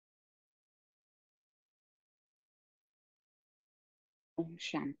Om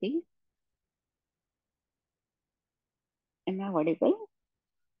Shanti. Am I audible?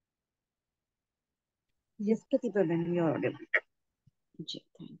 Yes, Pratibha, you're audible. Ji,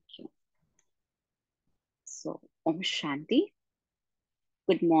 thank you. So, Om Shanti.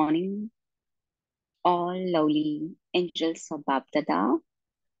 Good morning, all lovely angels of Bapdada.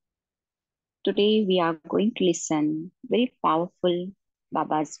 Today we are going to listen very powerful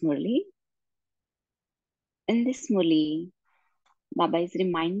Baba's Murli. In this Murli, Baba is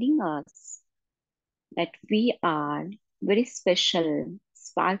reminding us that we are very special,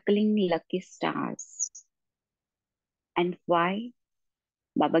 sparkling lucky stars. And why?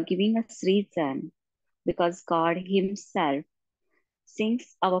 Baba giving us reason because God Himself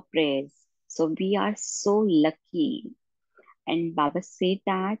sings our praise. So we are so lucky. And Baba said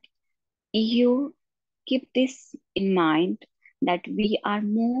that you keep this in mind that we are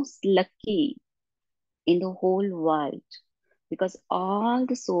most lucky in the whole world because all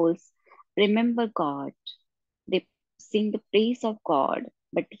the souls remember God. They sing the praise of God.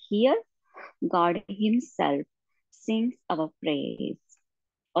 But here, God Himself sings our praise.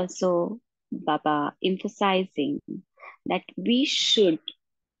 Also, Baba emphasizing that we should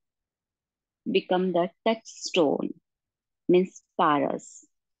become the touchstone, means paras.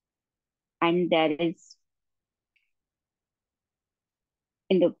 And there is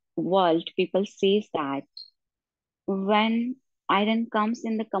in the world, people says that when iron comes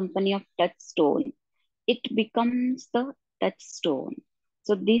in the company of touchstone, it becomes the touchstone.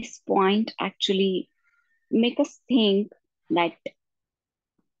 So this point actually make us think that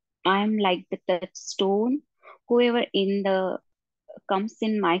I am like the touchstone. Whoever in the comes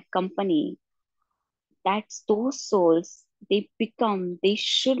in my company, that's those souls they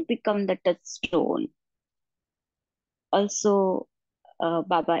should become the touchstone. Also,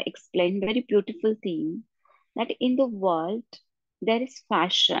 Baba explained very beautiful thing that in the world there is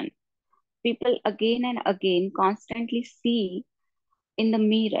fashion. People again and again constantly see in the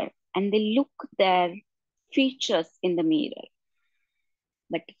mirror and they look their features in the mirror.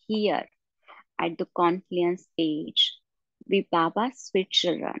 But here at the confluence age, we Baba's sweet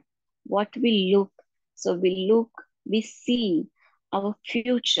children, what we look, so we see our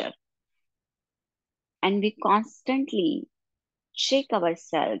future and we constantly check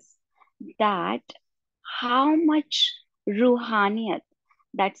ourselves that how much ruhaniyat,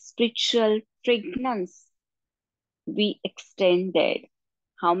 that spiritual fragrance we extended,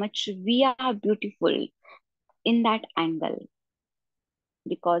 how much we are beautiful in that angle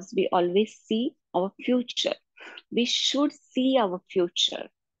because we always see our future. We should see our future.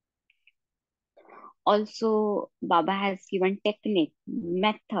 Also, Baba has given technique,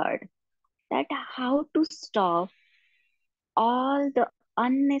 method that how to stop all the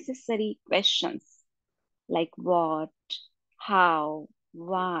unnecessary questions like what, how,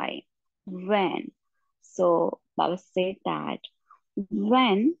 why, when. So Baba said that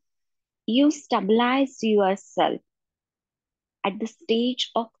when you stabilize yourself at the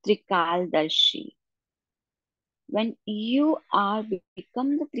stage of Trikaldarshi, when you are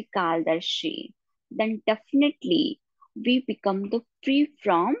become the Trikaldarshi, then definitely we become the free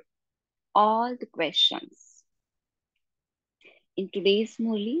from all the questions. In today's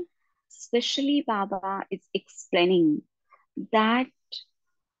Murli, especially Baba is explaining that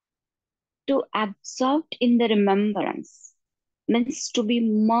to absorb in the remembrance means to be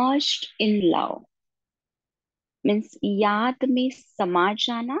merged in love, means याद में समा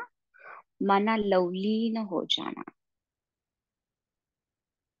जाना, मना लवलीन हो जाना.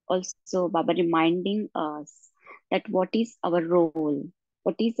 Also, Baba reminding us that what is our role,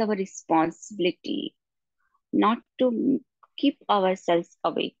 what is our responsibility, not to keep ourselves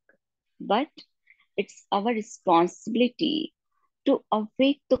awake, but it's our responsibility to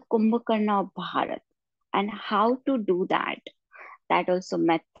awake the Kumbhakarna of Bharat. And how to do that? That also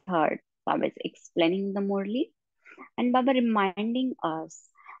method Baba is explaining the Murli. And Baba reminding us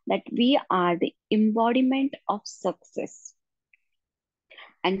that we are the embodiment of success.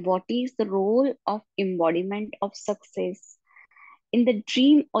 And what is the role of embodiment of success? In the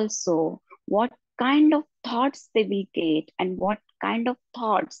dream also, what kind of thoughts they will get and what kind of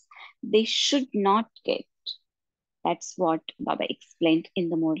thoughts they should not get. That's what Baba explained in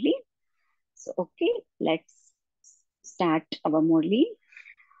the Murli. So, okay, let's start our Murli.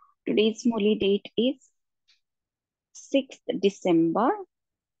 Today's Murli date is 6th December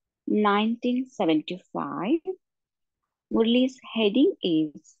 1975. Murli's heading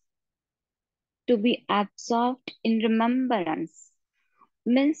is to be absorbed in remembrance,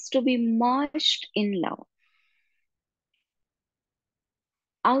 means to be merged in love.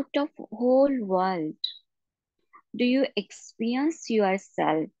 Out of whole world, Do you experience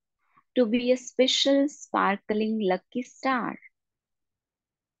yourself to be a special, sparkling, lucky star?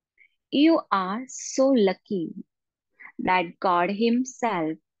 You are so lucky that God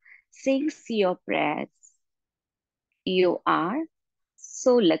Himself sings your prayers. You are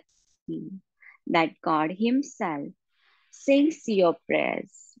so lucky that God Himself sings your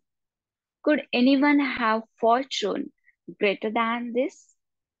prayers. Could anyone have fortune greater than this?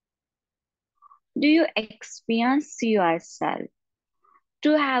 Do you experience yourself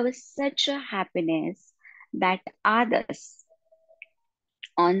to have such a happiness that others,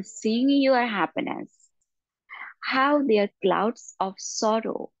 on seeing your happiness, have their clouds of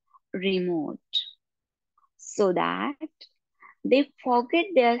sorrow removed, so that they forget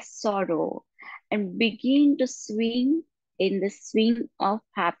their sorrow and begin to swing in the swing of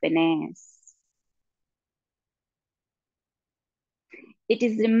happiness? It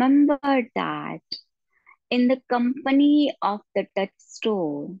is remembered that in the company of the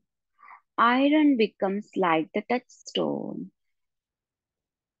touchstone, iron becomes like the touchstone.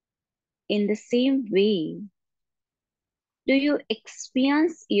 In the same way, do you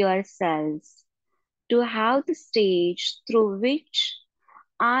experience yourselves to have the stage through which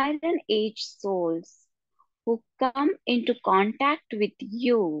iron age souls who come into contact with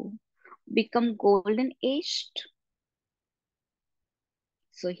you become golden aged?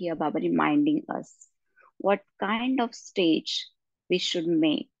 So here Baba reminding us what kind of stage we should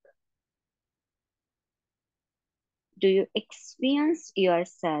make. Do you experience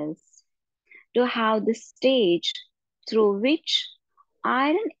yourselves to have the stage through which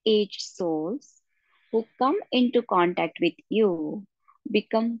iron age souls who come into contact with you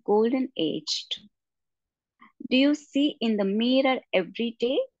become golden aged? Do you see in the mirror every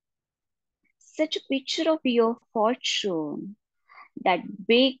day such a picture of your fortune that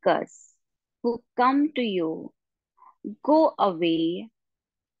beggars who come to you go away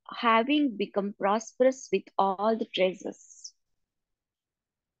having become prosperous with all the treasures?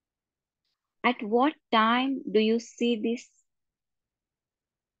 At what time do you see this?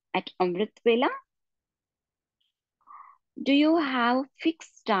 At Amrit Vela? Do you have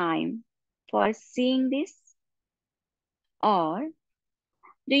fixed time for seeing this? Or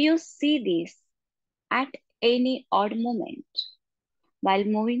do you see this at any odd moment while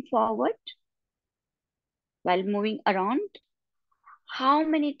moving forward, while moving around? How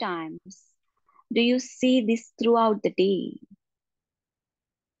many times do you see this throughout the day?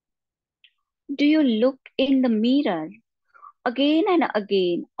 Do you look in the mirror again and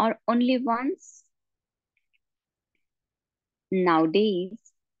again or only once? Nowadays,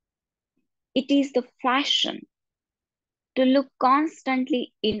 it is the fashion to look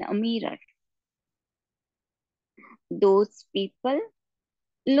constantly in a mirror. Those people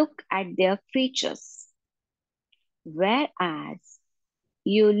look at their features, whereas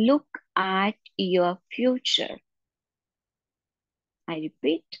you look at your future. I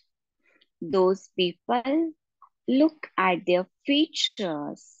repeat, those people look at their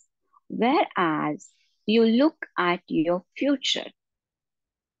features, whereas you look at your future.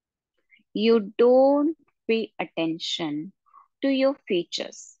 You don't pay attention to your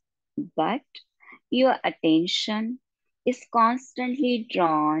features, but your attention is constantly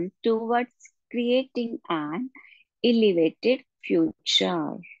drawn towards creating an elevated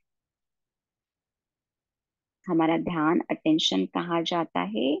future. हमारा ध्यान attention कहाँ जाता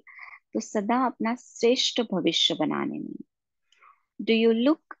है? तो सदा अपना श्रेष्ठ भविष्य बनाने में. Do you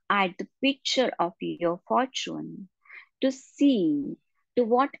look at the picture of your fortune to see to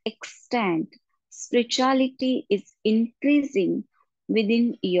what extent spirituality is increasing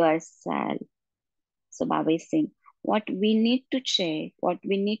within yourself? So Baba is saying, what we need to check, what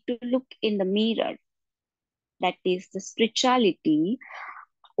we need to look in the mirror, that is the spirituality,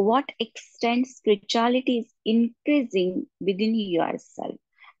 what extent spirituality is increasing within yourself,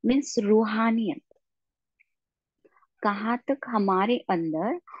 means रूहानियत. कहाँ तक हमारे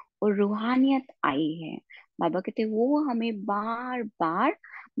अंदर वो रूहानियत आई है? बाबा कहते वो हमें बार बार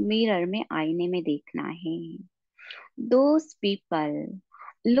mirror में, आईने में देखना है. Those people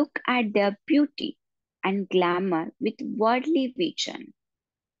look at their beauty and glamour with worldly vision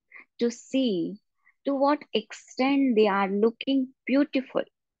to see to what extent they are looking beautiful,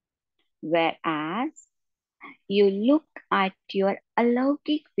 whereas you look at your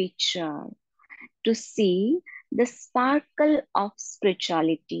alaukic picture to see the sparkle of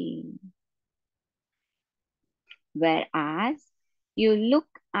spirituality, whereas you look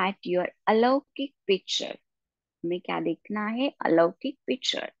at your alaukic picture. हमें क्या देखना है? अलौकिक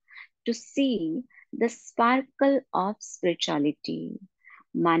picture to see the sparkle of spirituality.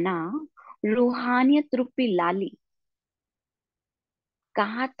 माना रूहानियत रूपी लाली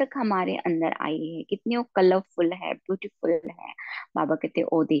कहाँ तक हमारे अंदर आई है, कितनी वो कलरफुल है, ब्यूटीफुल है। बाबा कहते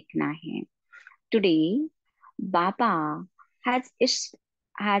ओ देखना है। Today Baba has is-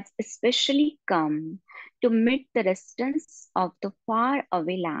 has especially come to meet the residents of the far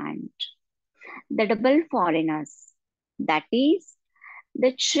away land, the double foreigners, that is,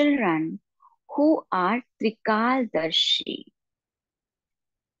 the children who are Trikaldarshi.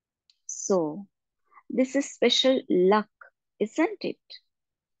 So, this is special luck, isn't it?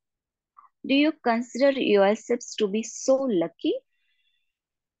 Do you consider yourselves to be so lucky?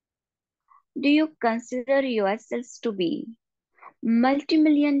 Do you consider yourselves to be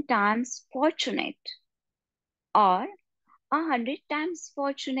multi-million times fortunate or 100 times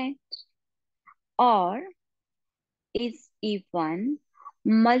fortunate, or is even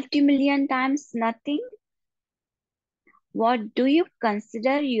multi-million times nothing? What do you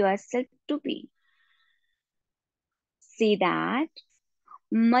consider yourself to be? See that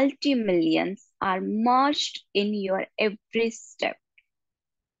multi-millions are merged in your every step.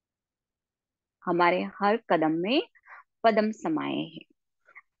 हमारे हर कदम में पदम समाये हैं.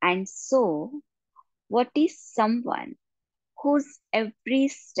 And so, what is someone whose every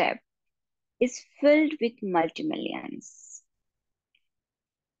step is filled with multi-millions?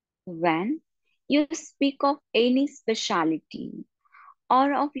 When you speak of any speciality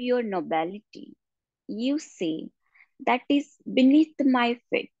or of your nobility, you say, that is beneath my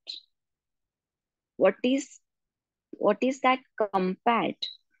feet. What is that compared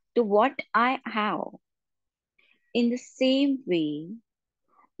to what I have? In the same way,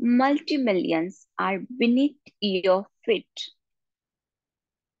 multi-millions are beneath your feet.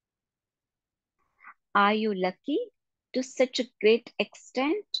 Are you lucky to such a great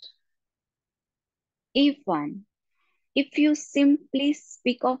extent? Even if you simply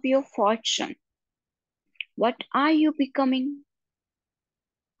speak of your fortune, what are you becoming?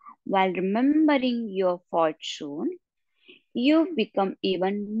 While remembering your fortune, you become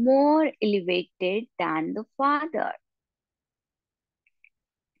even more elevated than the Father.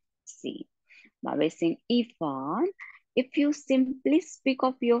 See, Baba is saying, even if you simply speak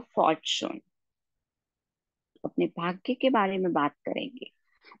of your fortune, अपने भाग्य के बारे में बात करेंगे.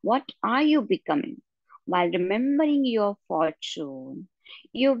 What are you becoming? While remembering your fortune,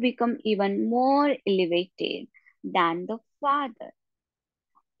 you become even more elevated than the Father.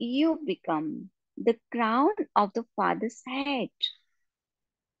 You become the crown of the Father's head.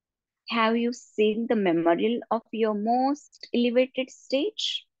 Have you seen the memorial of your most elevated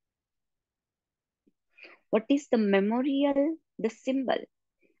stage? What is the memorial, the symbol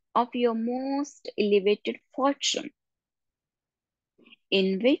of your most elevated fortune,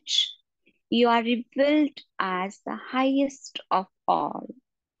 in which you are revealed as the highest of all,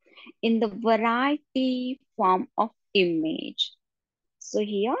 in the variety form of image? So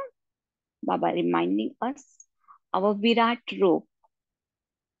here, Baba reminding us our Virat रूप,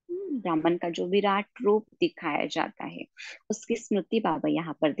 ब्राह्मण का जो विराट रूप दिखाया जाता है, उसकी स्मृति बाबा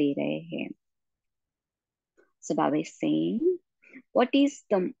यहाँ पर दे रहे हैं. So Baba is saying, what is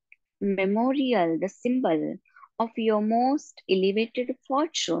the memorial, the symbol of your most elevated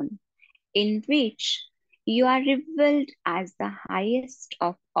fortune, in which you are revealed as the highest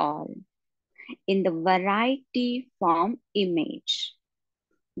of all, in the variety form image?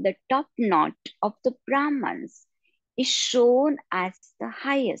 The top knot of the Brahmans is shown as the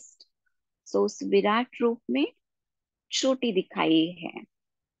highest. So उस विराट रूप में छोटी दिखाई है.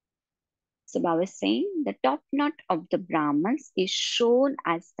 So Baba is saying the top knot of the Brahmans is shown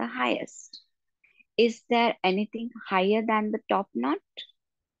as the highest. Is there anything higher than the top knot?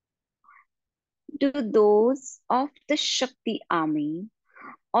 Do those of the Shakti army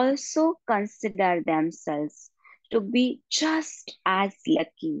also consider themselves to be just as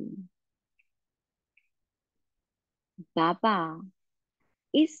lucky? Baba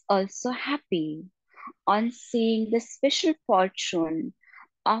is also happy on seeing the special fortune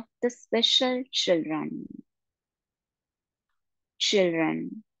of the special children.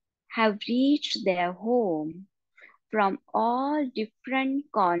 Children have reached their home from all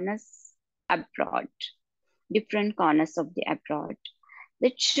abroad, different corners of the abroad. The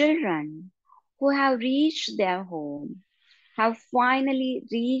children who have reached their home have finally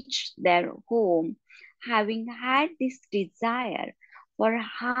reached their home, having had this desire for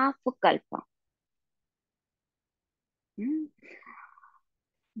half a kalpa.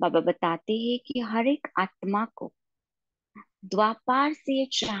 बाबा बताते हैं कि हर एक आत्मा को द्वापार से ये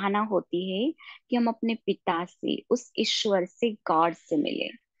चाहना होती है कि हम अपने पिता से, उस ईश्वर से, गॉड से मिले.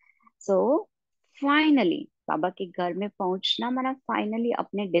 सो फाइनली बाबा के घर में पहुंचना माना फाइनली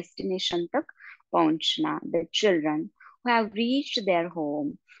अपने डेस्टिनेशन तक पहुंचना. The children who have reached their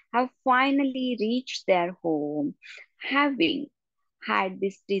home, have finally reached their home, having had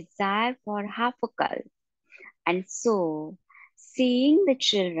this desire for half a cult. And so, seeing the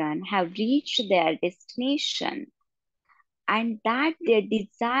children have reached their destination and that their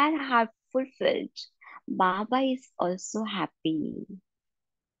desire have fulfilled, Baba is also happy.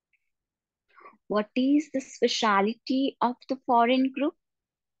 What is the speciality of the foreign group?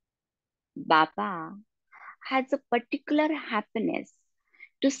 Baba has a particular happiness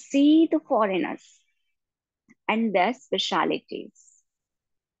to see the foreigners and their specialities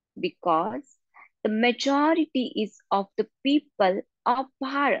because the majority is of the people of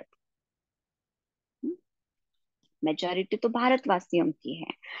Bharat. Majority तो भारतवासियों की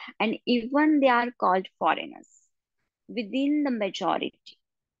है and even they are called foreigners. Within the majority,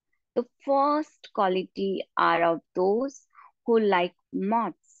 the first quality are of those who like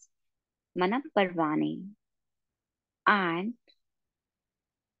moths, mana parvane, and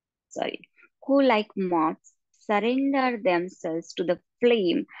who like moths surrender themselves to the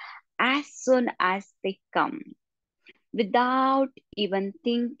flame as soon as they come without even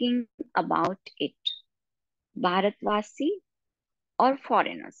thinking about it. भारतवासी और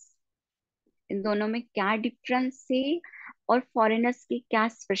foreigners, इन दोनों में क्या difference है और foreigners की क्या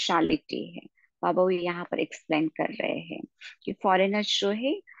speciality है, बाबा वो यहाँ पर एक्सप्लेन कर रहे हैं कि फॉरेनर्स जो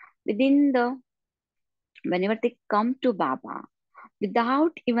है with in the whenever they come to Baba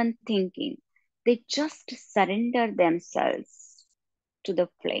without even thinking, they just surrender themselves to the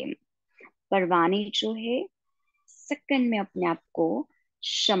flame. Parwani जो है सेकंड में अपने आप को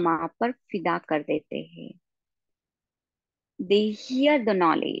क्षमा पर फिदा कर देते हैं. They hear the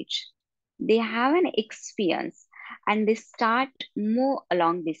knowledge, they have an experience, and they start move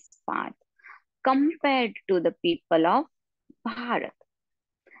along this path compared to the people of Bharat.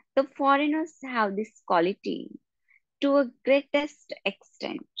 The foreigners have this quality to a greatest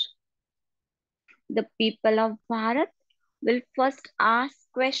extent. The people of Bharat will first ask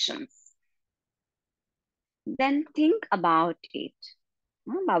questions, then think about it.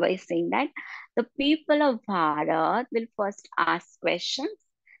 Baba is saying that the people of Bharat will first ask questions,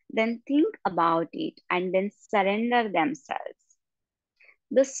 then think about it, and then surrender themselves.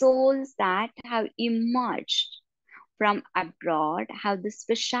 The souls that have emerged from abroad have the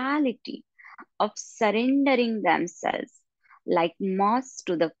speciality of surrendering themselves like moths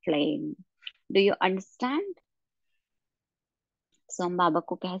to the flame. Do you understand? So हम बाबा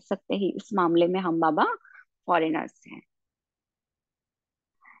को कह सकते हैं इस मामले में हम बाबा foreigners हैं.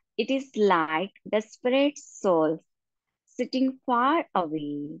 It is like desperate souls sitting far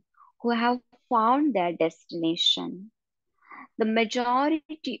away who have found their destination. The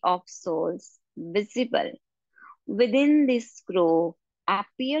majority of souls visible within this group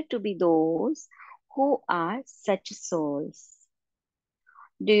appear to be those who are such souls.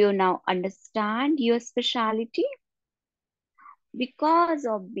 Do you now understand your speciality? Because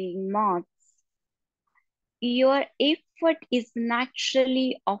of being moths, your effort is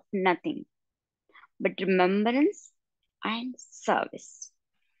naturally of nothing but remembrance and service.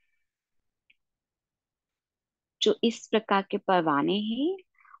 जो इस प्रकार के परवाने हैं,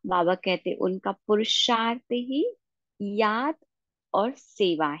 बाबा कहते उनका पुरुषार्थ ही याद और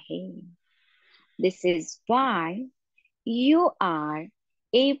सेवा है. This is why you are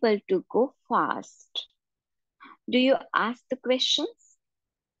able to go fast. Do you ask the questions?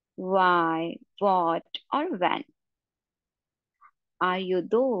 Why, what, or when? Are you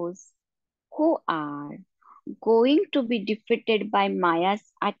those who are going to be defeated by Maya's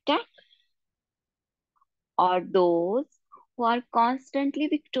attack? Or those who are constantly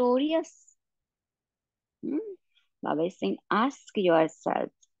victorious? Baba is saying, ask yourself,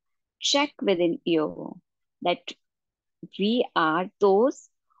 check within you that we are those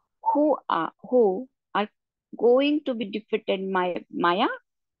who are going to be defeated by Maya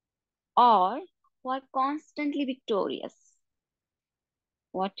or who are constantly victorious.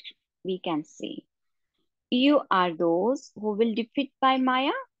 What we can say? You are those who will defeat by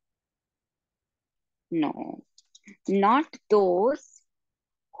Maya? No, not those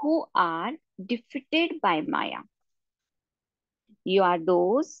who are defeated by Maya. You are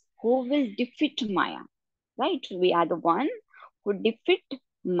those who will defeat Maya, right? We are the one who defeat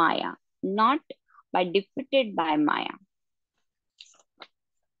Maya, not by defeated by Maya.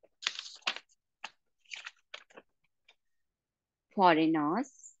 Foreigners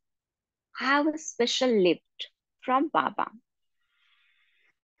have a special lift from Baba.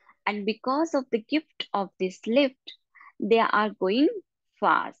 And because of the gift of this lift, they are going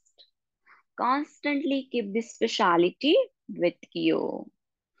fast. Constantly keep this speciality with you.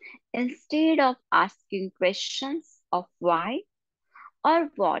 Instead of asking questions, of why or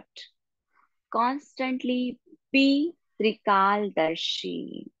what. Constantly be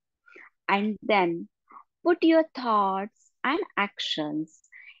Trikaldarshi, and then put your thoughts and actions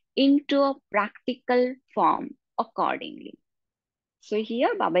into a practical form accordingly. So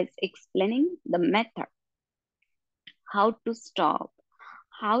here Baba is explaining the method, how to stop,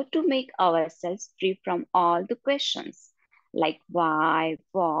 how to make ourselves free from all the questions like why,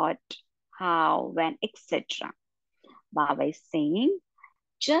 what, how, when, etc. Baba is saying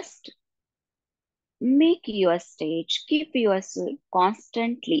just make your stage, keep yourself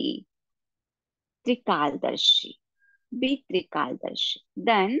constantly Trikaldarshi, be Trikaldarshi.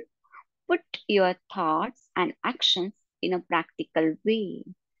 Then put your thoughts and actions in a practical way.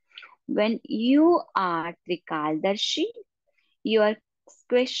 When you are Trikaldarshi, your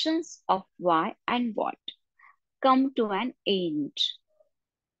questions of why and what come to an end.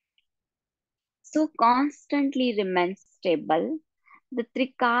 So constantly remain stable, the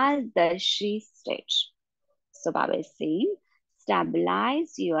Trikaldarshi stage. So Baba is saying,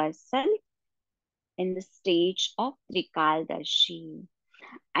 stabilize yourself in the stage of Trikaldarshi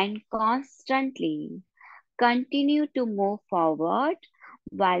and constantly continue to move forward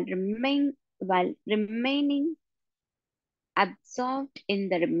while remaining absorbed in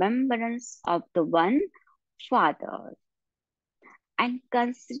the remembrance of the one Father and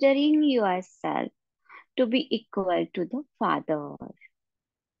considering yourself to be equal to the Father.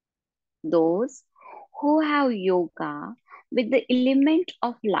 Those who have yoga with the element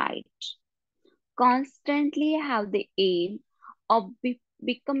of light constantly have the aim of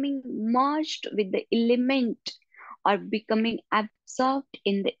becoming merged with the element or becoming absorbed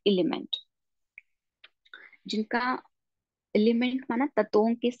in the element. जिनका element माना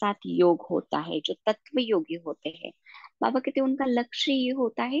तत्वों के साथ योग होता है, जो तत्व योगी होते हैं, बाबा कहते हैं उनका लक्ष्य ये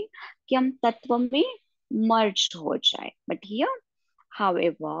होता है कि हम तत्व में मर्ज हो जाए. But here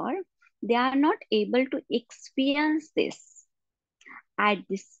however they are not able to experience this at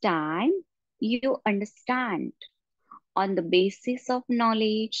this time. You understand on the basis of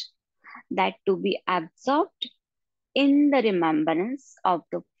knowledge that to be absorbed in the remembrance of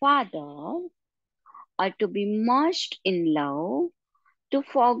the Father or to be merged in love, to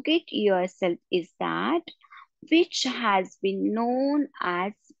forget yourself is that which has been known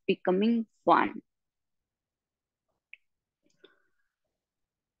as becoming one.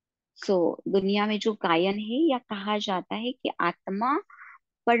 So, दुनिया में जो गायन है या कहा जाता है कि आत्मा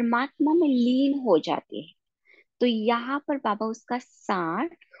परमात्मा में लीन हो जाती है, तो यहाँ पर बाबा उसका सार,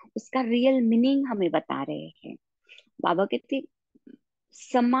 उसका रियल मीनिंग हमें बता रहे हैं. बाबा कहते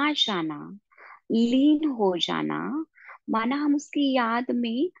समा जाना, लीन हो जाना, माना हम उसकी याद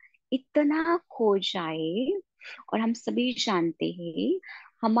में इतना खो जाए. और हम सभी जानते हैं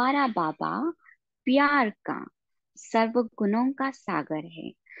हमारा बाबा प्यार का, सर्व गुणों का सागर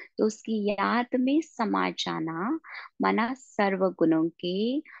है. तो उसकी याद में समा जाना माना सर्व गुणों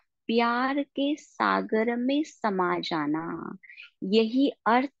के प्यार के सागर में समा जाना. यही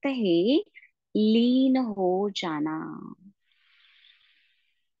अर्थ है लीन हो जाना.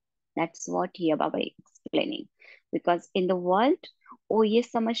 That's what here Baba is explaining. Because in the world, वो ये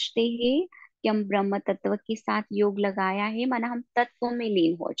समझते हैं कि हम ब्रह्म तत्व के साथ योग लगाया है माना हम तत्व में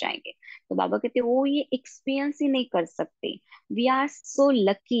लीन हो जाएंगे. तो बाबा कहते हैं वो ये एक्सपीरियंस ही नहीं कर सकते. We are so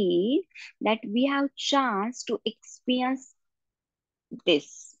lucky that we have chance to experience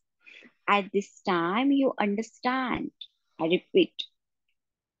this. At this time, you understand. I repeat,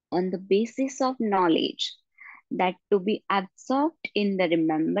 on the basis of knowledge that to be absorbed in the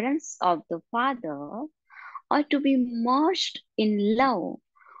remembrance of the Father or to be merged in love,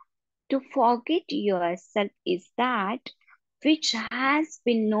 to forget yourself is that which has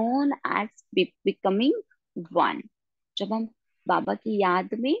been known as becoming one. जब हम बाबा की याद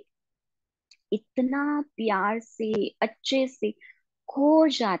में इतना प्यार से अच्छे से खो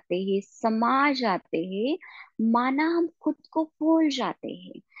जाते हैं, समा जाते हैं, माना हम खुद को भूल जाते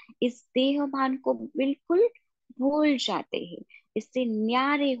हैं, इस देह भान को बिल्कुल भूल जाते हैं, इससे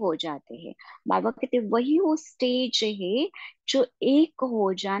न्यारे हो जाते हैं. बाबा कहते वही वो स्टेज है जो एक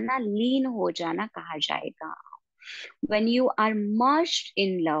हो जाना, लीन हो जाना कहा जाएगा. When you are merged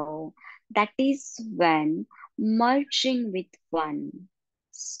in love, that is when merging with one.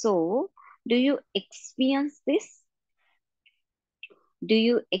 So do you experience this? Do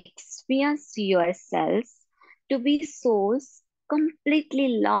you experience yourselves to be souls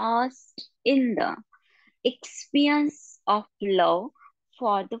completely lost in the experience of love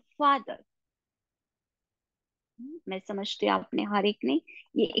for the Father? मैं समझती हूँ आपने हर एक ने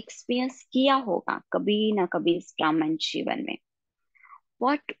ये experience किया होगा कभी ना कभी इस ब्राह्मण जीवन में.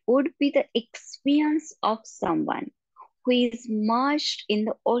 What would be the experience of someone who is merged in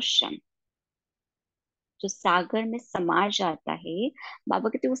the ocean, जो सागर में समा जाता है, बाबा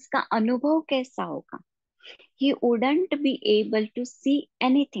कहते उसका अनुभव कैसा होगा? He wouldn't be able to see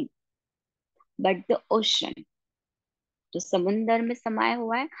anything but the ocean. जो समुंदर में समाया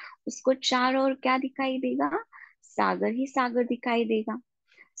हुआ है, उसको चारों ओर क्या दिखाई देगा? सागर ही सागर दिखाई देगा.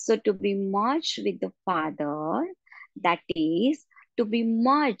 So to be merged with the Father, that is, to be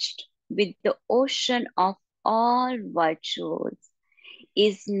merged with the ocean of all virtues,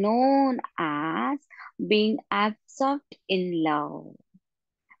 is known as being absorbed in love.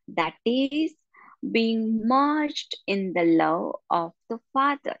 That is, being merged in the love of the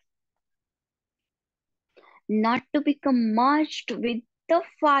Father. Not to become merged with the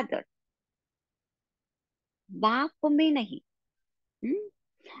Father. बाप में नहीं.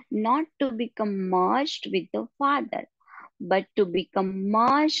 Not to become merged with the Father, but to become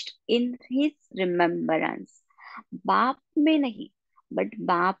merged in his remembrance. बाप में नहीं, but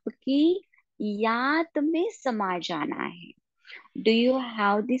बाप की याद में समा जाना है. Do you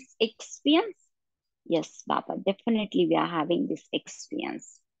have this experience? Yes, Baba, definitely we are having this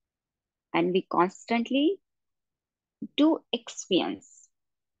experience. And we constantly do experience.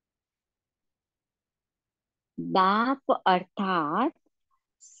 बाप अर्थात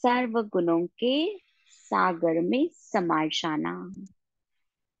सर्व गुणों के सागर में समा जाना,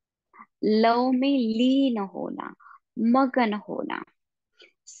 लव में लीन होना, मगन होना.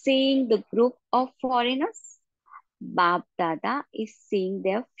 Seeing the group of foreigners, Bap Dada is seeing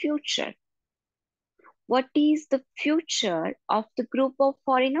their future. What is the future of the group of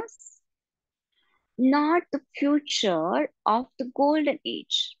foreigners? Not the future of the golden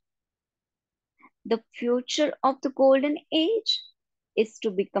age. The future of the golden age is to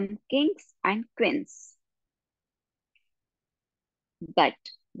become kings and queens. But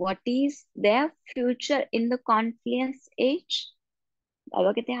what is their future in the confluence age?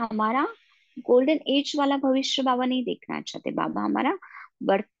 बाबा कहते हैं हमारा golden age वाला भविष्य बाबा नहीं देखना चाहते. बाबा हमारा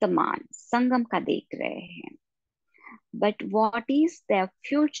वर्तमान संगम का देख रहे हैं. But what is their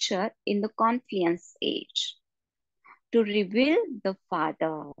future in the confluence age? To reveal the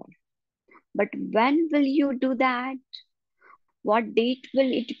Father. But when will you do that? What date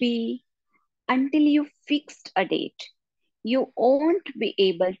will it be? Until you fixed a date, you won't be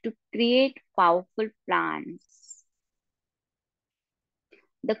able to create powerful plans.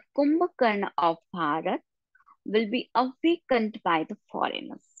 The Kumbhakarna of Bharat will be awakened by the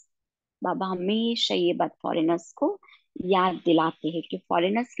foreigners. बाबा हमेशा ये बात foreigners को याद दिलाते हैं कि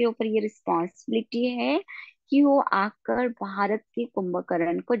foreigners के ऊपर ये रिस्पॉन्सिबिलिटी है कि वो आकर भारत के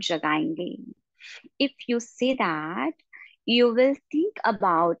कुंभकर्ण को जगाएंगे. If you say that, you will think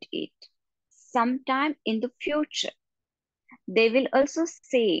about it sometime in the future. They will also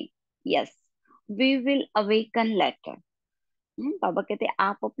say, yes, we will awaken later. बाबा कहते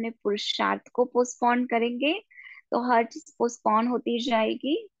आप अपने पुरुषार्थ को पोस्टपोन करेंगे तो हर चीज पोस्टपोन होती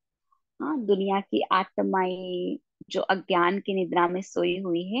जाएगी. हाँ, दुनिया की आत्माएं जो अज्ञान की निद्रा में सोई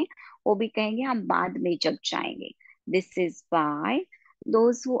हुई है, वो भी कहेंगे हम बाद में जग जाएंगे. This is why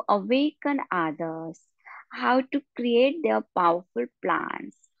those who awaken others how to create their powerful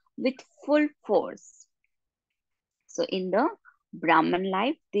plans with full force. So in the Brahman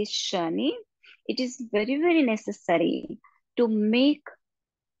life, this journey, it is very, very necessary to make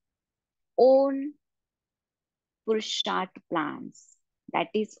own Purusharth plans. That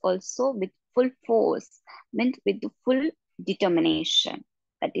is also with full force, meant with the full determination.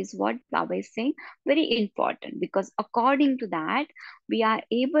 That is what Baba is saying. Very important, because according to that, we are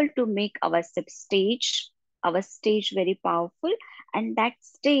able to make our stage very powerful, and that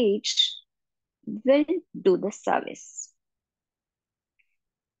stage will do the service.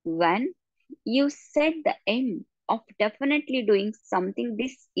 When you set the aim of definitely doing something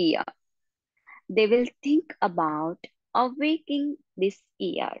this year, they will think about awaking this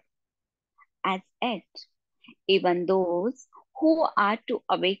year. As yet, even those who are to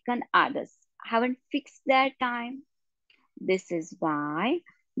awaken others haven't fixed their time. This is why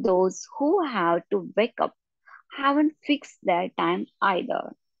those who have to wake up haven't fixed their time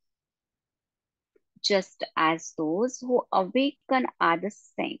either. Just as those who awaken others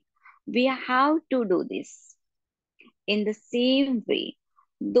think, we have to do this. In the same way,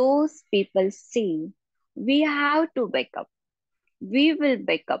 those people say, we have to wake up. We will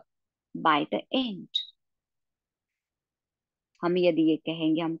wake up by the end. हम यदि ये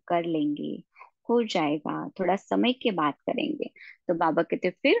कहेंगे हम कर लेंगे, हो जाएगा, थोड़ा समय के बाद करेंगे, तो बाबा कहते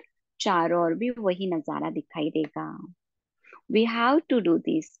फिर चारों ओर भी वही नजारा दिखाई देगा. We have to do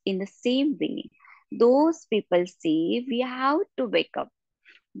this in the same way. Those people say we have to wake up.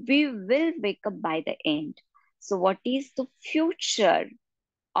 We will wake up by the end. So what is the future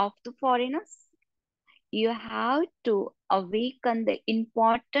of the foreigners? You have to awaken the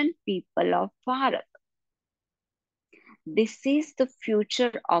important people of Bharat. This is the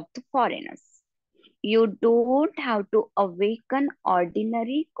future of the foreigners. You don't have to awaken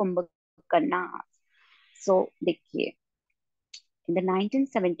ordinary Kumbhakarnas. So, देखिए, in the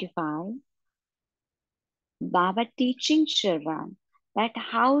 1975, Baba teaching children that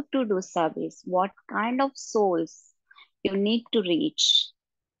how to do service, what kind of souls you need to reach.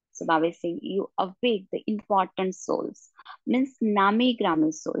 So Baba is saying you awake the important souls, means नामी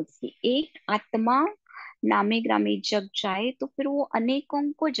ग्रामी souls की एक आत्मा नामी ग्रामी जग जाए तो फिर वो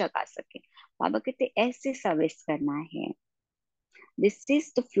अनेकों को जगा सके. बाबा कहते ऐसे सर्विस करना है. This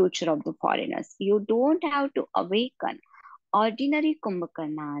is the future of the foreigners. You don't have to awaken ordinary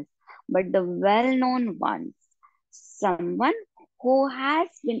Kumbhakarnas, but the well-known ones, someone who has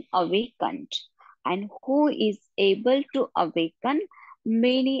been awakened and who is able to awaken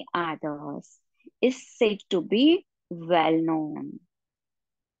many others, is said to be well-known.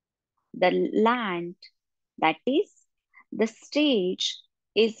 The land, that is, the stage,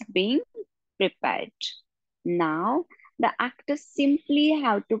 is being prepared. Now, the actors simply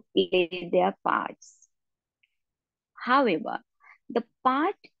have to play their parts. However, the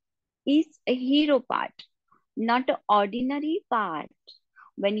part is a hero part, not an ordinary part.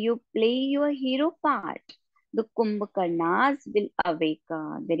 When you play your hero part, the Kumbhakarnas will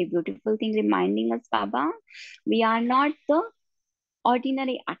awaken. Very beautiful thing reminding us, Baba. We are not the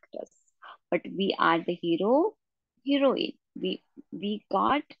ordinary actors, but we are the hero, heroine. We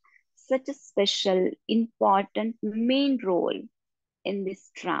got such a special, important main role in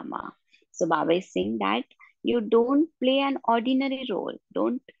this drama. So Baba is saying that you don't play an ordinary role.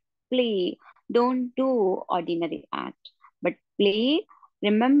 Don't do ordinary act, but play,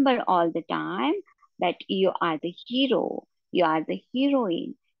 remember all the time that you are the hero, you are the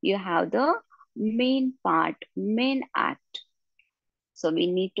heroine, you have the main part, main act. So we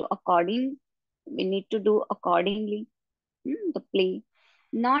need to do accordingly. The play,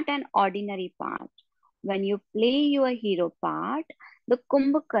 not an ordinary part. When you play your hero part, the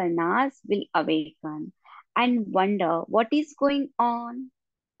Kumbhakarnas will awaken and wonder what is going on.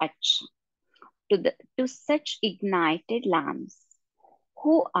 Acha. To such ignited lamps,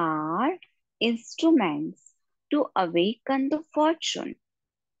 who are instruments to awaken the fortune,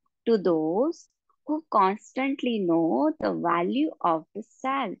 to those who constantly know the value of the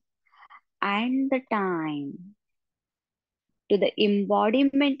self and the time, to the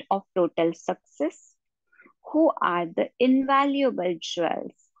embodiment of total success, who are the invaluable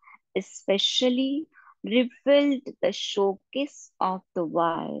jewels, especially revealed the showcase of the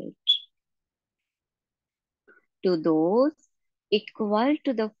world, to those equal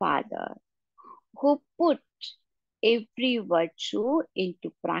to the Father, who put every virtue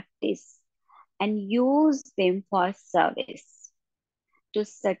into practice and use them for service. To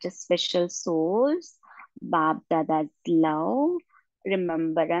such a special souls, Bab Dada's love,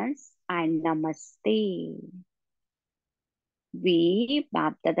 remembrance, and namaste. We,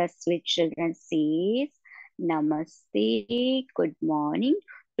 Bab Dada's sweet children, says namaste, good morning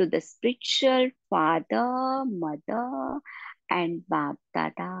to the spiritual father, mother, and Bab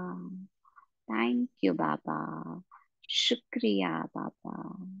Dada. Thank you, Baba. Shukriya,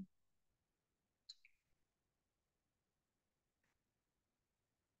 Baba.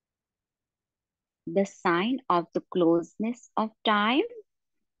 The sign of the closeness of time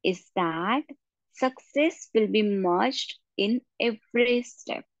is that success will be merged in every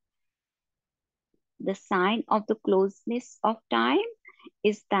step. The sign of the closeness of time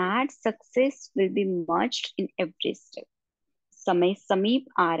is that success will be merged in every step. समय समीप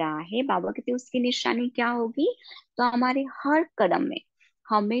आ रहा है. बाबा कहते उसकी निशानी क्या होगी? तो हमारे हर कदम में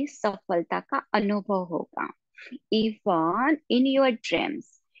हमें सफलता का अनुभव होगा. Even in your dreams,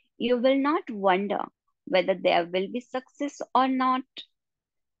 you will not wonder whether there will be success or not.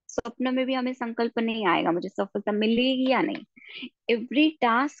 स्वप्न में भी हमें संकल्प नहीं आएगा मुझे सफलता मिलेगी या नहीं. Every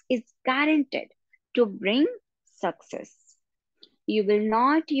task is guaranteed to bring success. You will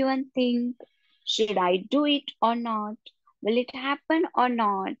not even think, should I do it or not? Will it happen or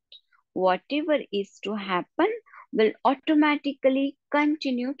not? Whatever is to happen will automatically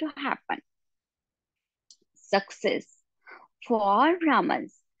continue to happen. Success for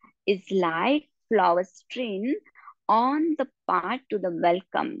Brahmins is like flower strewn on the path to the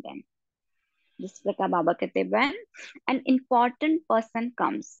welcome them. जिस प्रकार बाबा कहते when an important person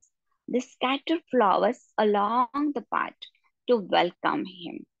comes, they scatter flowers along the path to welcome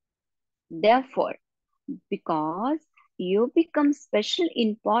him. Therefore, because you become special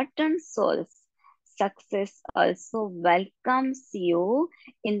important souls, success also welcomes you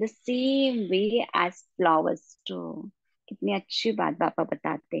in the same way as flowers do. कितनी अच्छी बात पापा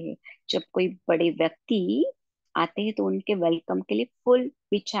बताते हैं। जब कोई बड़े व्यक्ति आते हैं तो उनके वेलकम के लिए फूल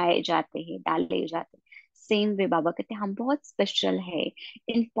बिछाए जाते हैं, डाले जाते हैं। सेम वे बाबा कहते हैं हम बहुत स्पेशल है,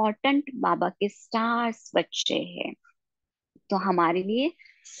 इम्पोर्टेंट बाबा के स्टार्स बच्चे हैं। तो हमारे लिए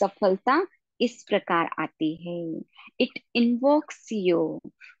सफलता इस प्रकार आती है। It invokes you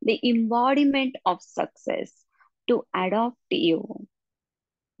the embodiment of success to adopt you.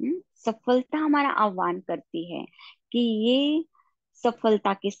 सफलता हमारा आह्वान करती है कि ये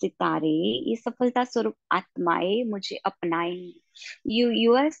सफलता के सितारे, ये सफलता स्वरूप आत्माएं मुझे अपनाएंगी। You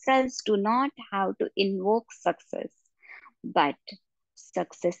yourselves do not have to invoke success, but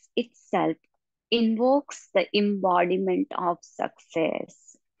success itself invokes the embodiment of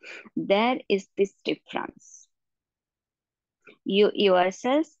success. There is this difference. You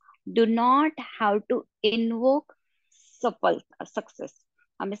yourselves do not have to invoke सफलता सक्सेस,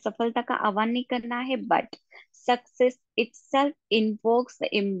 हमें सफलता का आह्वान नहीं करना है, but success itself invokes the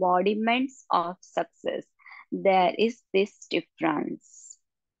embodiments of success. There is this difference.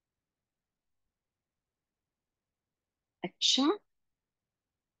 अच्छा,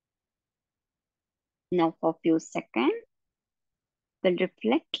 now for few seconds we'll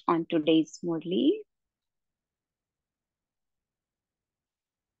reflect on today's Murli.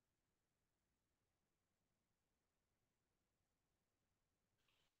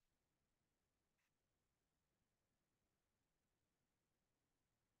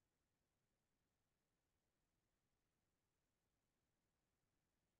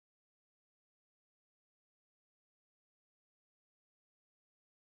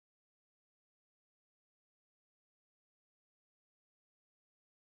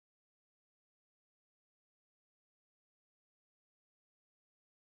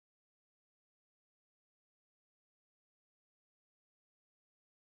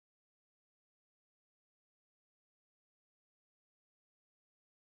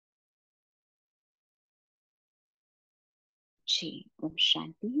 Ji, Om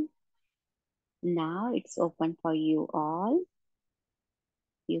Shanti. Now it's open for you all.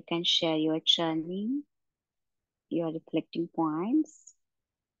 You can share your journey, your reflecting points.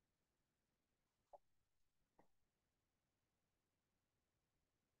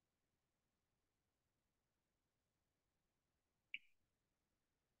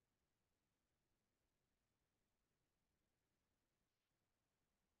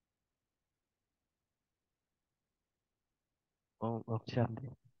 Shanti.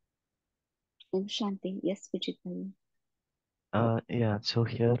 Om Shanti. Yes, Vijay. Yeah, so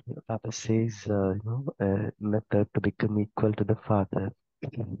here Papa says, method to become equal to the Father.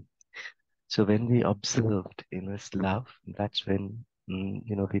 So when we observed, his love, that's when,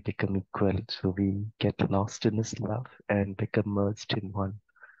 we become equal. So we get lost in his love and become merged in one.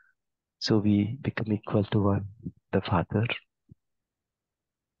 So we become equal to one, the Father.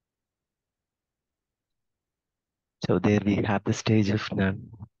 So there we have the stage of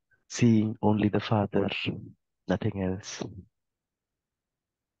none, seeing only the Father, nothing else.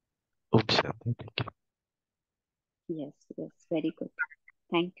 Oops, Shanti, thank you. Yes, yes, very good.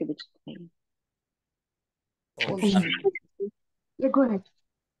 Thank you, Vijay. Oh, Om Shanti. Shanti. Yeah, go ahead.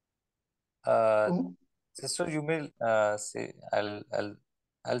 Sister, you may say.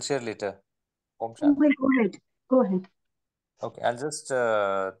 I'll share later. Om Oh, Shanti. well, go ahead. Go ahead. Okay, I'll just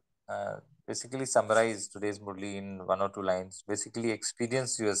basically summarize today's Murli in 1 or 2 lines. Basically,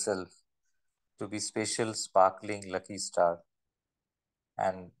 experience yourself to be special, sparkling, lucky star.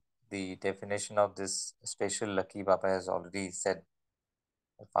 And the definition of this special lucky, Baba has already said.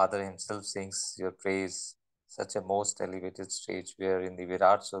 The Father himself sings your praise, such a most elevated stage where in the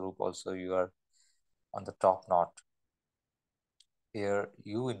Virat Swarup also you are on the top knot. Here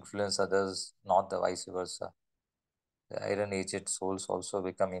you influence others, not the vice versa. The iron-aged souls also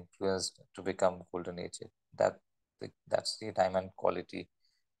become influenced to become golden-aged. That's the diamond quality.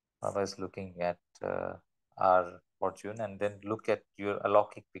 Baba is looking at our fortune, and then look at your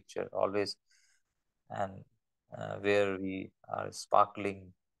alokik picture always, and where we are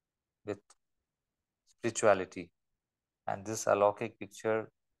sparkling with spirituality. And this alokik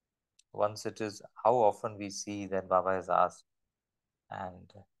picture, once it is, how often we see that Baba has asked, and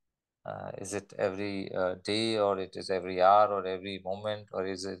is it every day, or it is every hour, or every moment, or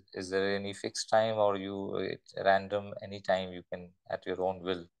is there any fixed time, or it's random, anytime you can, at your own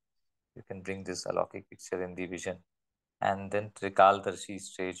will, you can bring this alokik picture in the vision. And then Trikaldarshi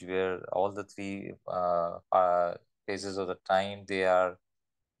stage, where all the three phases of the time, they are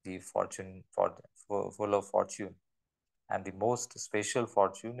the fortune full of fortune. And the most special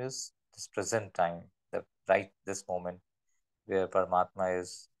fortune is this present time, this moment where Paramatma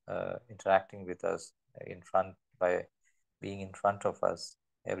is interacting with us by being in front of us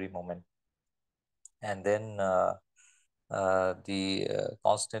every moment. And then be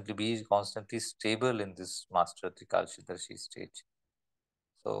constantly stable in this Master Trikalshidarshi stage.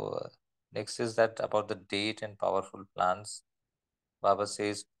 So next is that about the date and powerful plans. Baba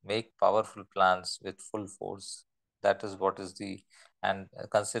says, make powerful plans with full force. That is what is and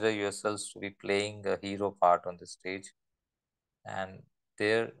consider yourselves to be playing a hero part on the stage. And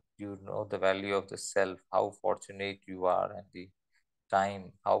there you know the value of the self, how fortunate you are, and the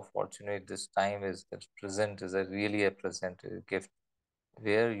time, how fortunate this time is. That present is really a present, a gift,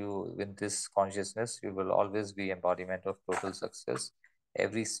 where you, with this consciousness, you will always be embodiment of total success.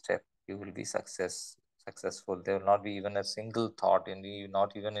 Every step you will be successful. There will not be even a single thought in you,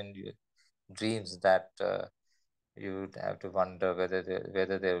 not even in your dreams, that you would have to wonder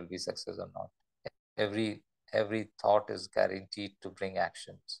whether there will be success or not. Every thought is guaranteed to bring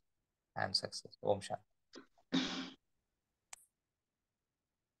actions and success. Om Shanti.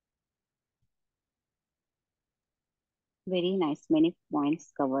 Very nice. Many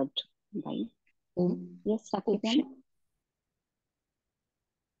points covered by. Yes, Sakshi.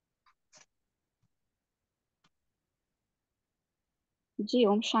 Ji,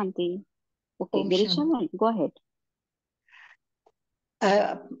 Om Shanti. Okay, Girisha, go ahead.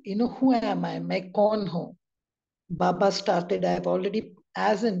 Who am I? मैं कौन हूँ? Baba started, I've already,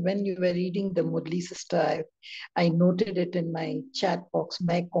 as in when you were reading the Murli sister, I noted it in my chat box,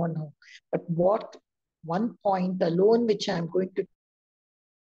 मैं कौन हूँ? But one point alone which I'm going to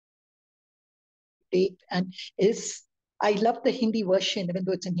take and is, I love the Hindi version, even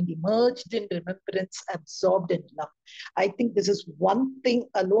though it's in Hindi, merged in remembrance, absorbed in love. I think this is one thing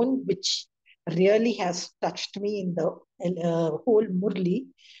alone which really has touched me in the whole Murli,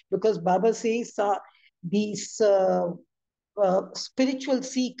 because Baba says these spiritual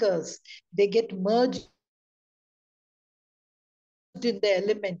seekers, they get merged in the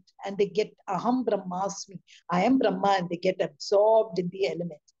element and they get aham brahmasmi, I am Brahma, and they get absorbed in the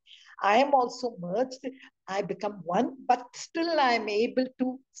element. I am also merged, I become one, but still I am able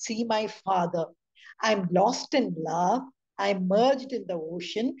to see my Father. I'm lost in love, I'm merged in the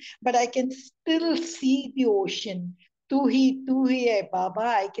ocean, but I can still see the ocean. Tu hi hai Baba,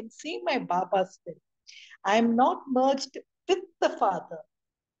 I can see my Baba still. I am not merged with the Father,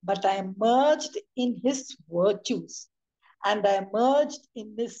 but I am merged in his virtues and I am merged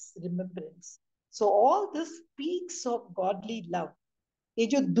in this remembrance. So all this speaks of godly love. ये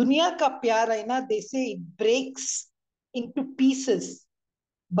जो दुनिया का प्यार है ना, they say it breaks into pieces.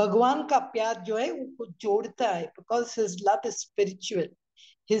 भगवान का प्यार जो है वो जोड़ता है, because his love is spiritual,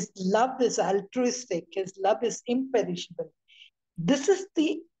 his love is altruistic, his love is imperishable. This is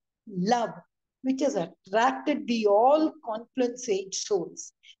the love which has attracted the all confluence age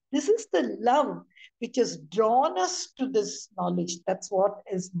souls. This is the love which has drawn us to this knowledge. That's what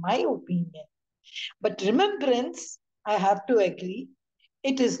is my opinion. But remembrance, I have to agree,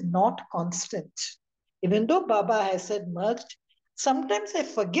 it is not constant. Even though Baba has said merged, sometimes I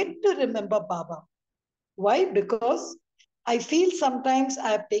forget to remember Baba. Why? Because I feel sometimes I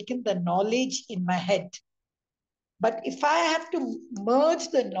have taken the knowledge in my head. But if I have to merge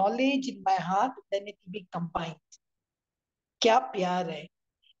the knowledge in my heart, then it will be combined. Kya pyar hai?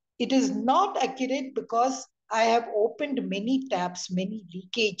 It is not accurate because I have opened many taps, many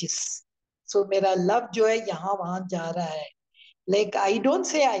leakages. So mera love jo hai yahan wahan ja raha hai. Like I don't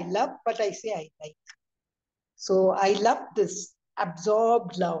say I love, but I say I like. So I love this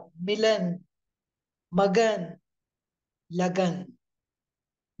absorbed love, Milan, Magan, Lagan.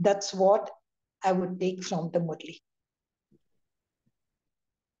 That's what I would take from the Murli.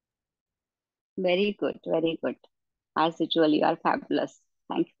 Very good, very good. As usual, you are fabulous.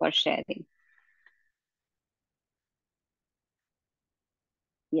 Thank you for sharing.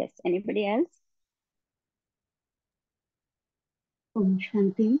 Yes, anybody else? Om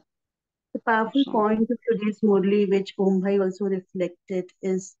Shanti. The powerful point of today's Murli, which Om Bhai also reflected,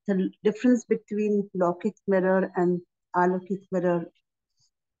 is the difference between Lokik mirror and Alokik mirror,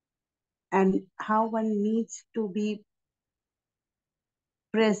 and how one needs to be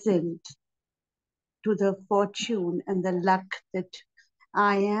present to the fortune and the luck that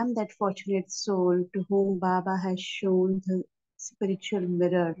I am that fortunate soul to whom Baba has shown the spiritual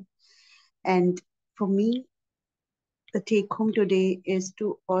mirror. And for me, the take home today is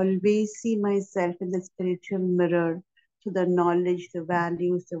to always see myself in the spiritual mirror, to the knowledge, the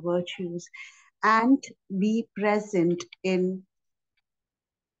values, the virtues, and be present in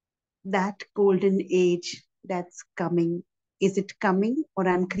that golden age that's coming Is it coming or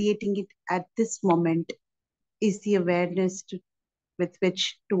I'm creating it at this moment? Is the awareness with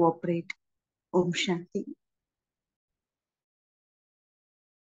which to operate. Om Shanti.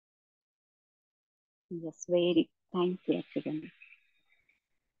 Yes, very. Thank you, Kiran.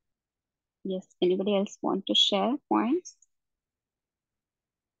 Yes, anybody else want to share points?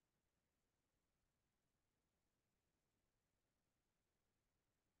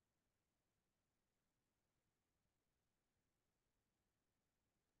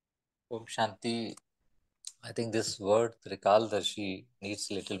 Om Shanti. I think this word Trikaldarshi needs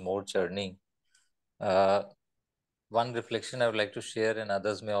a little more churning. One reflection I would like to share, and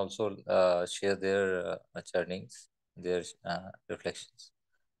others may also share their churnings, their reflections.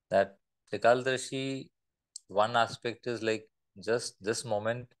 That Trikaldarshi, one aspect is like just this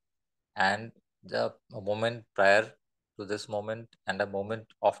moment and the moment prior to this moment and a moment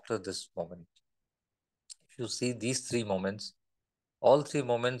after this moment. If you see these three moments, all three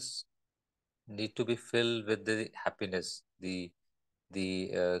moments need to be filled with the happiness, the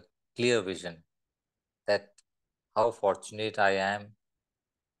clear vision that how fortunate I am.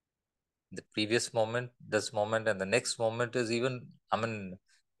 The previous moment, this moment, and the next moment is even, I mean,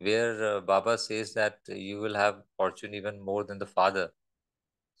 where Baba says that you will have fortune even more than the father.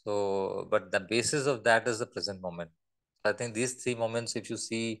 So, but the basis of that is the present moment. I think these three moments, if you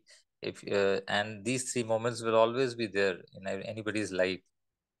see, if and these three moments will always be there in anybody's life.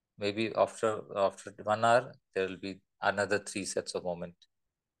 Maybe after 1 hour, there will be another three sets of moment.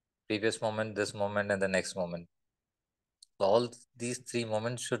 Previous moment, this moment, and the next moment. So all these three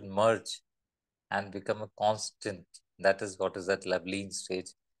moments should merge and become a constant. That is what is that Lablin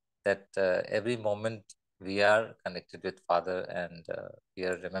stage. That every moment we are connected with Father and we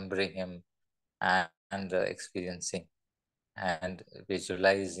are remembering Him and experiencing and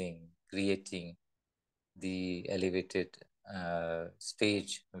visualizing, creating the elevated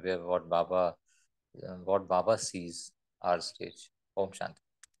stage where what Baba sees our stage. Om Shanti.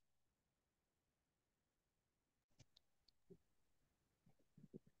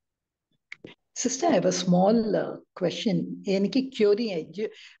 Sister, I have a small question. यानी कि query है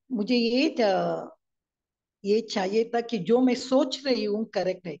मुझे ये चाहिए था कि जो मैं सोच रही हूँ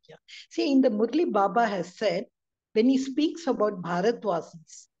करेक्ट है क्या? See, in the Murli Baba has said, when he speaks about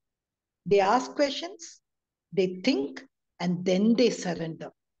Bharatvasis, they ask questions, they think, and then they surrender.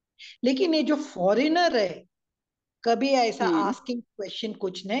 लेकिन ये जो फॉरेनर है, कभी ऐसा आस्किंग क्वेश्चन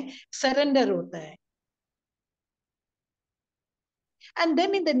कुछ नहीं, सरेंडर होता है. And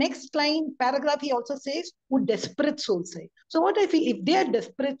then in the next line, paragraph, he also says, वो desperate souls है. So what I feel, if they are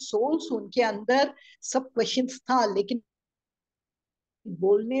desperate souls, उनके अंदर सब questions था, लेकिन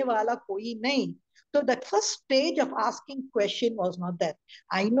बोलने वाला कोई नहीं. So that first stage of asking question was not that.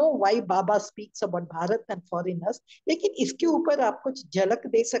 I know why Baba speaks about Bharat and foreigners, लेकिन इसके ऊपर आप कुछ झलक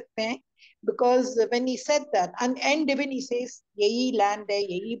दे सकते हैं? Because when he said that, and even he says, यही land है,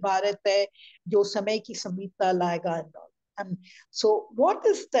 यही भारत है, जो समय की समीपता लाएगा and all. And so what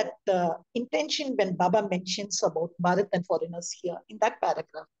is that intention when Baba mentions about Bharat and foreigners here in that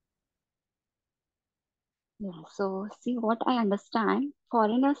paragraph? Yeah, so see what I understand,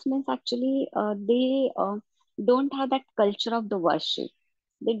 foreigners means actually they don't have that culture of the worship.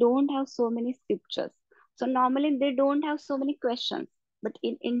 They don't have so many scriptures. So normally they don't have so many questions. But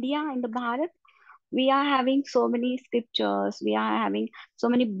in India, in the Bharat, we are having so many scriptures. We are having so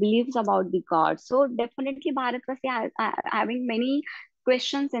many beliefs about the God. So definitely Bharatvasi are having many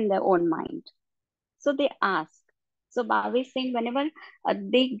questions in their own mind. So they ask. So Baba is saying whenever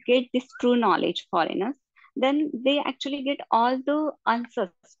they get this true knowledge, foreigners, then they actually get all the answers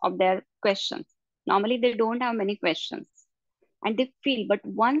of their questions. Normally they don't have many questions and they feel, but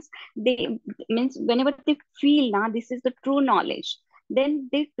once they means whenever they feel now this is the true knowledge, then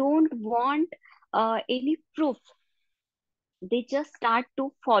they don't want any proof. They just start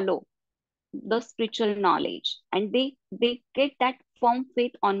to follow the spiritual knowledge and they get that firm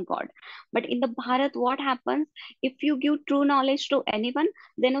faith on God. But in the Bharat, what happens, if you give true knowledge to anyone,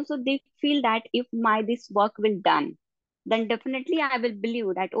 then also they feel that if my this work will done, then definitely I will believe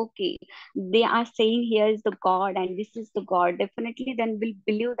that okay, they are saying here is the God and this is the God, definitely then will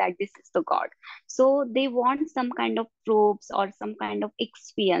believe that this is the God. So they want some kind of proofs or some kind of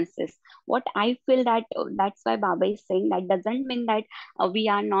experiences. What I feel that that's why Baba is saying that doesn't mean that we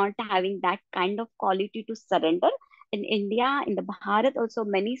are not having that kind of quality to surrender. In India, in the Bharat, also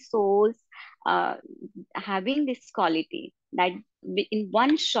many souls uh, having this quality that in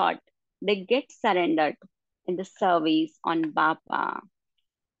one shot they get surrendered in the service on Baba,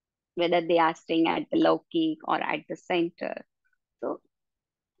 whether they are staying at the Lokik or at the center. So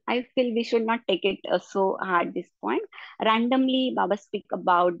I feel we should not take it so hard this point. Randomly, Baba speak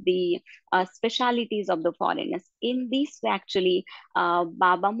about the specialities of the foreigners. In this way, actually,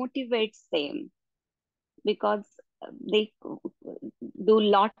 Baba motivates them because they do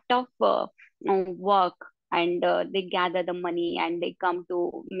lot of work, and they gather the money and they come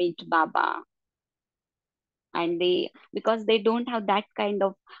to meet Baba, and they, because they don't have that kind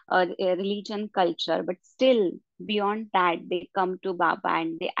of religion culture, but still beyond that they come to Baba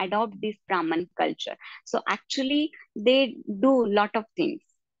and they adopt this Brahman culture. So actually they do lot of things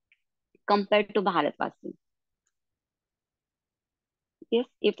compared to Bharatvasi. Yes,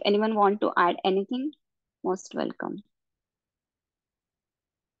 if anyone want to add anything, most welcome.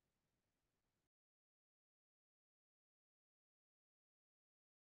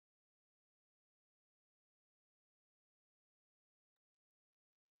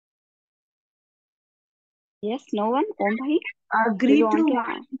 Yes, no one? Om Bhai, do Agree you to want to what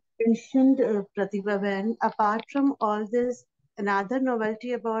add? you mentioned, Pratibha Ben. Apart from all this, another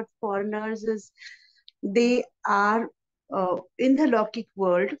novelty about foreigners is they are in the Lokik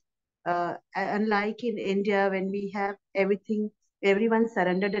world. Unlike in India, when we have everything, everyone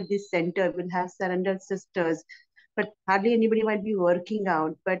surrendered at this center, we'll have surrendered sisters, but hardly anybody might be working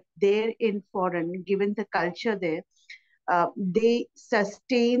out. But there in foreign, given the culture there, they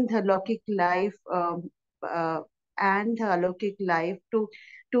sustain the Lokik life uh, and the Alokik life to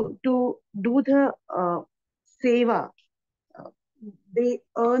do the seva. Uh, they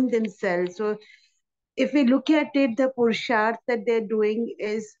earn themselves. So if we look at it, the purushart that they're doing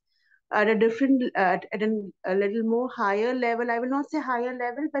is at a different, a little more higher level. I will not say higher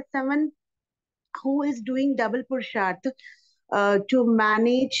level, but someone who is doing double purushart to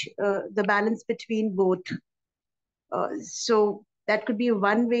manage the balance between both. So that could be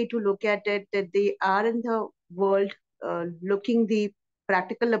one way to look at it, that they are in the world looking the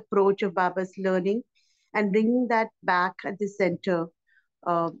practical approach of Baba's learning and bringing that back at the center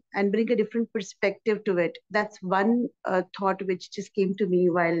and bring a different perspective to it. That's one thought which just came to me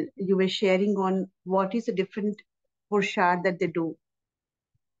while you were sharing on what is the different purshad that they do.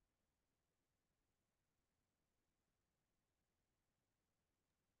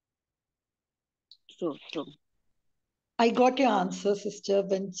 True, true. I got your answer, sister,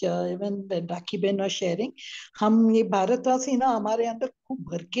 when Rakhi Ben was sharing. हम ये भारतवासी ना हमारे अंदर खूब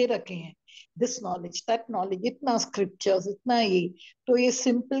भर के रखे हैं this knowledge, that knowledge, इतना scriptures, इतना ये तो ये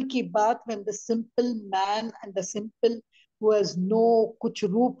simple की बात when the simple man and the simple who has no कुछ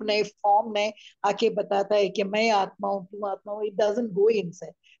रूप नहीं form नहीं आके बताता है कि मैं आत्मा हूँ तुम आत्मा हो, it doesn't go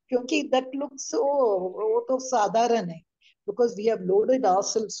inside क्योंकि that looks so वो तो साधारण है because we have loaded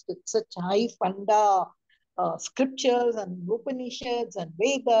ourselves with such high funda scriptures and Upanishads and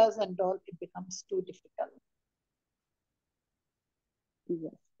Vedas and all, it becomes too difficult.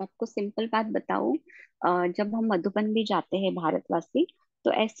 Yes. आपको सिंपल बात बताऊं, जब हम मधुबन भी जाते हैं भारतवासी,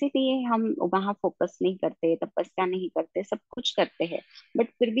 तो ऐसे लिए हम वहाँ फोकस नहीं करते, तपस्या नहीं करते, सब कुछ करते हैं, बट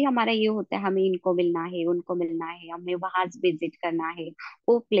फिर भी हमारा ये होता है हमें इनको मिलना है, उनको मिलना है, हमें वहां विजिट करना है,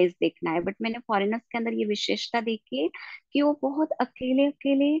 वो प्लेस देखना है। बट मैंने फॉरेनर्स के अंदर ये विशेषता देखी है कि वो बहुत अकेले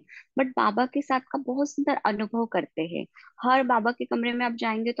अकेले बट बाबा के साथ का बहुत सुंदर अनुभव करते हैं। हर बाबा के कमरे में आप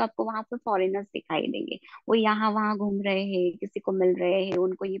जाएंगे तो आपको वहां पर फॉरेनर्स दिखाई देंगे, वो यहाँ वहां घूम रहे हैं, किसी को मिल रहे हैं,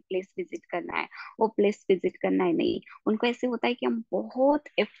 उनको ये प्लेस विजिट करना है, वो प्लेस विजिट करना है, नहीं, उनको ऐसे होता है कि हम बहुत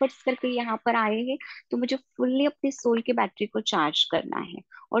एफर्ट्स करके यहाँ पर आए हैं, तो मुझे फुल्ली अपनी सोल की बैटरी को चार्ज करना है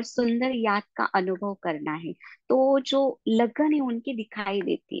और सुंदर याद का अनुभव करना है। तो जो लगन है उनकी दिखाई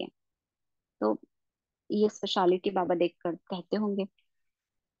देती है। तो ये स्पेशलिटी बाबा देखकर कहते होंगे।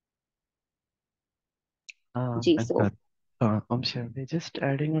 जी, I've so got, Sharvi, just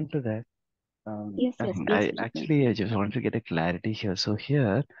adding on to that. Yes yes please I please. actually I just want to get a clarity here. So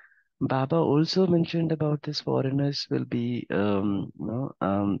here, Baba also mentioned about this foreigners will be,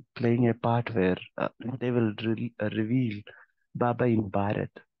 playing a part where they will reveal Baba in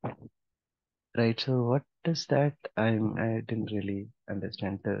Bharat, right? So what does that? I didn't really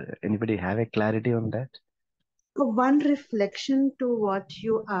understand. Anybody have a clarity on that? So one reflection to what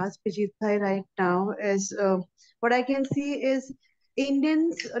you asked, Vijitbhai, right now is what I can see is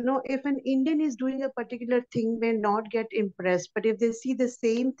Indians, if an Indian is doing a particular thing, may not get impressed. But if they see the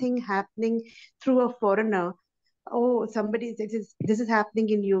same thing happening through a foreigner, oh, somebody, this is happening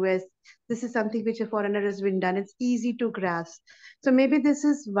in US. This is something which a foreigner has been done. It's easy to grasp. So maybe this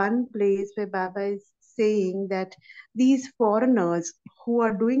is one place where Baba is saying that these foreigners who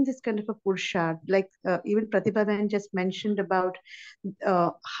are doing this kind of a purushart, like even Pratibha Ben just mentioned about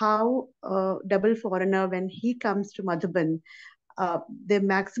how double foreigner, when he comes to Madhuban, the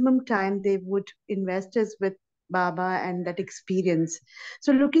maximum time they would invest is with Baba and that experience.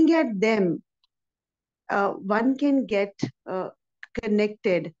 So looking at them, one can get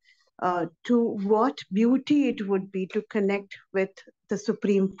connected to what beauty it would be to connect with the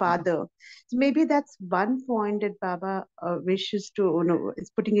Supreme Father. So maybe that's one point that Baba wishes to,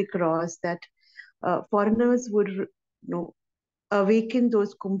 is putting across, that foreigners would, awaken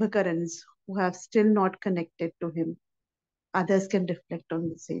those Kumbhakarans who have still not connected to him. Others can reflect on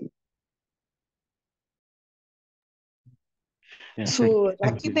the same. Yeah, So,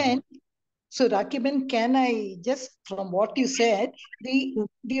 thank you. Rakiben, can I just, from what you said,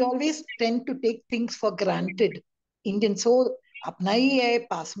 we always tend to take things for granted. Indian, so अपना ही है,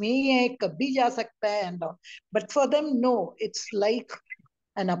 पास में ही है, कभी जा सकता है, and all. But for them, no, it's like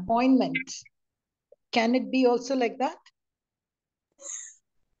an appointment. Can it be also like that?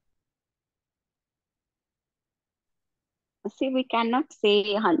 See, we cannot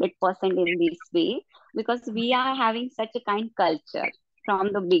say 100% in this way because we are having such a kind culture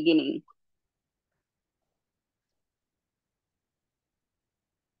from the beginning.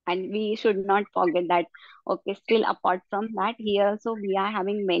 And we should not forget that, okay, still apart from that, here also we are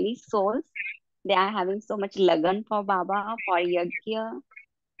having many souls. They are having so much lagan for Baba, for Yajna,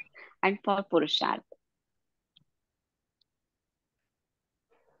 and for Purusharth.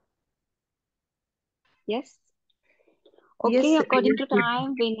 Yes. Okay, Yes, according to yes,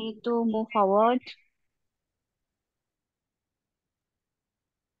 time, we need to move forward.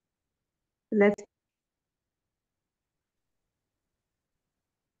 let's.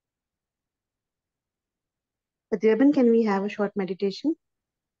 Adyaban, can we have a short meditation?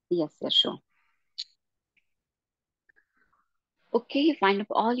 Yes, yes, sure. Okay, find up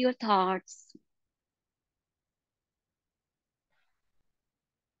all your thoughts.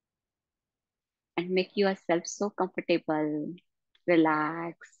 And make yourself so comfortable,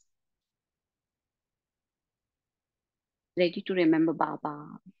 relax, ready to remember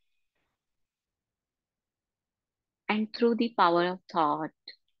Baba. And through the power of thought,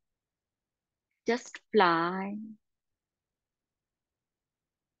 just fly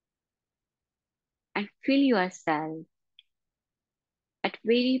and feel yourself at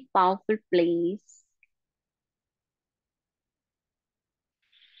very powerful place.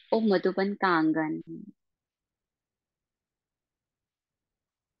 O Madhuban का आंगन,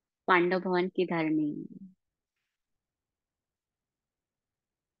 पांडव भवन की धरनी.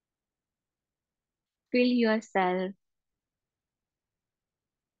 Feel yourself,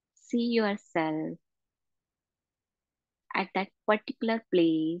 see yourself at that particular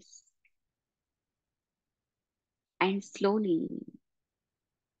place and slowly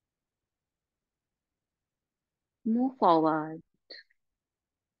move forward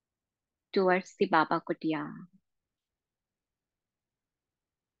towards the Baba Kutia.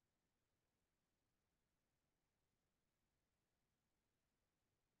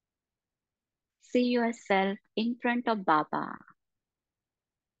 See yourself in front of Baba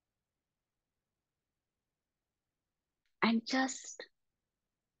and just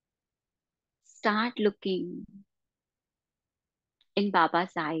start looking in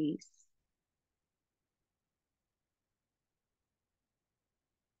Baba's eyes.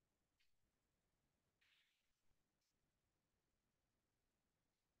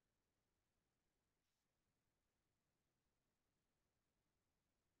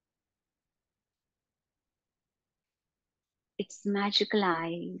 Its magical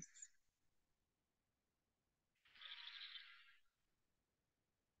eyes.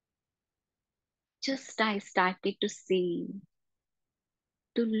 Just I started to see,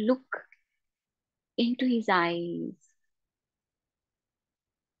 to look into his eyes.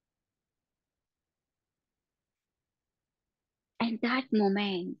 And that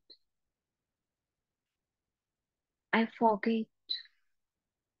moment, I forget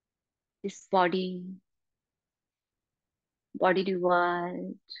this body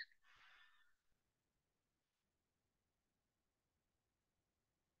world,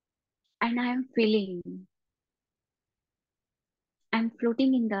 and I'm floating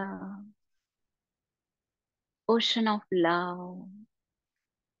in the ocean of love,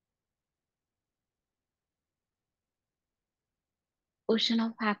 ocean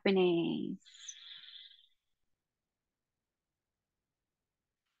of happiness.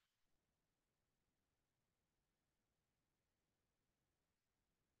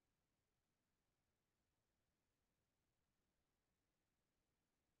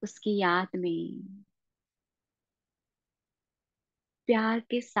 उसकी याद में, प्यार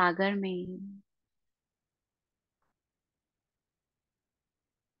के सागर में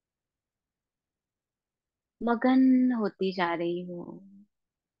मगन होती जा रही हो.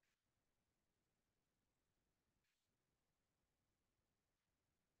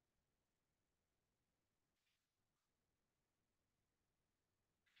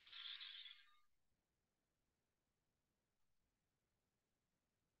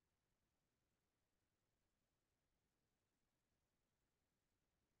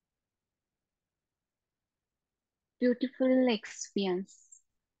 beautiful experience,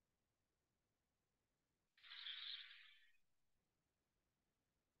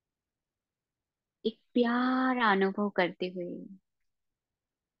 एक प्यारा अनुभव करते हुए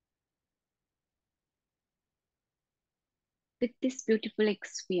with this beautiful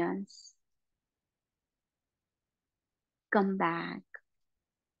experience, come back,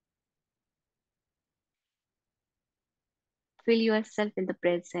 feel yourself in the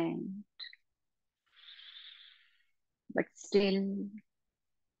present, but still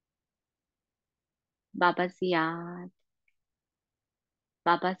Baba's yaad,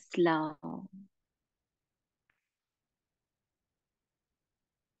 Baba's love.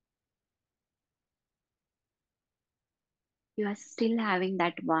 You are still having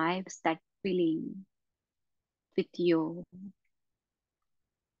that vibes, that feeling with you.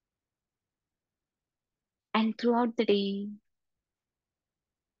 And throughout the day,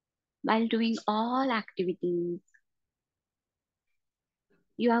 while doing all activities,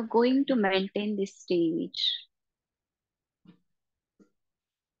 you are going to maintain this stage.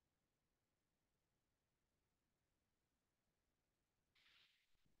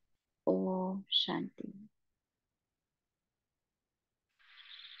 Oh, Shanti.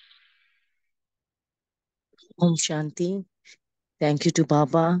 Om Shanti. Thank you to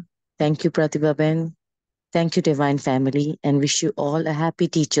Baba. Thank you, Pratibha Ben. Thank you, Divine Family, and wish you all a happy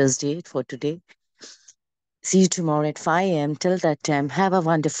Teacher's Day for today. See you tomorrow at 5 a.m. Till that time, have a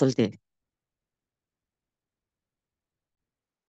wonderful day.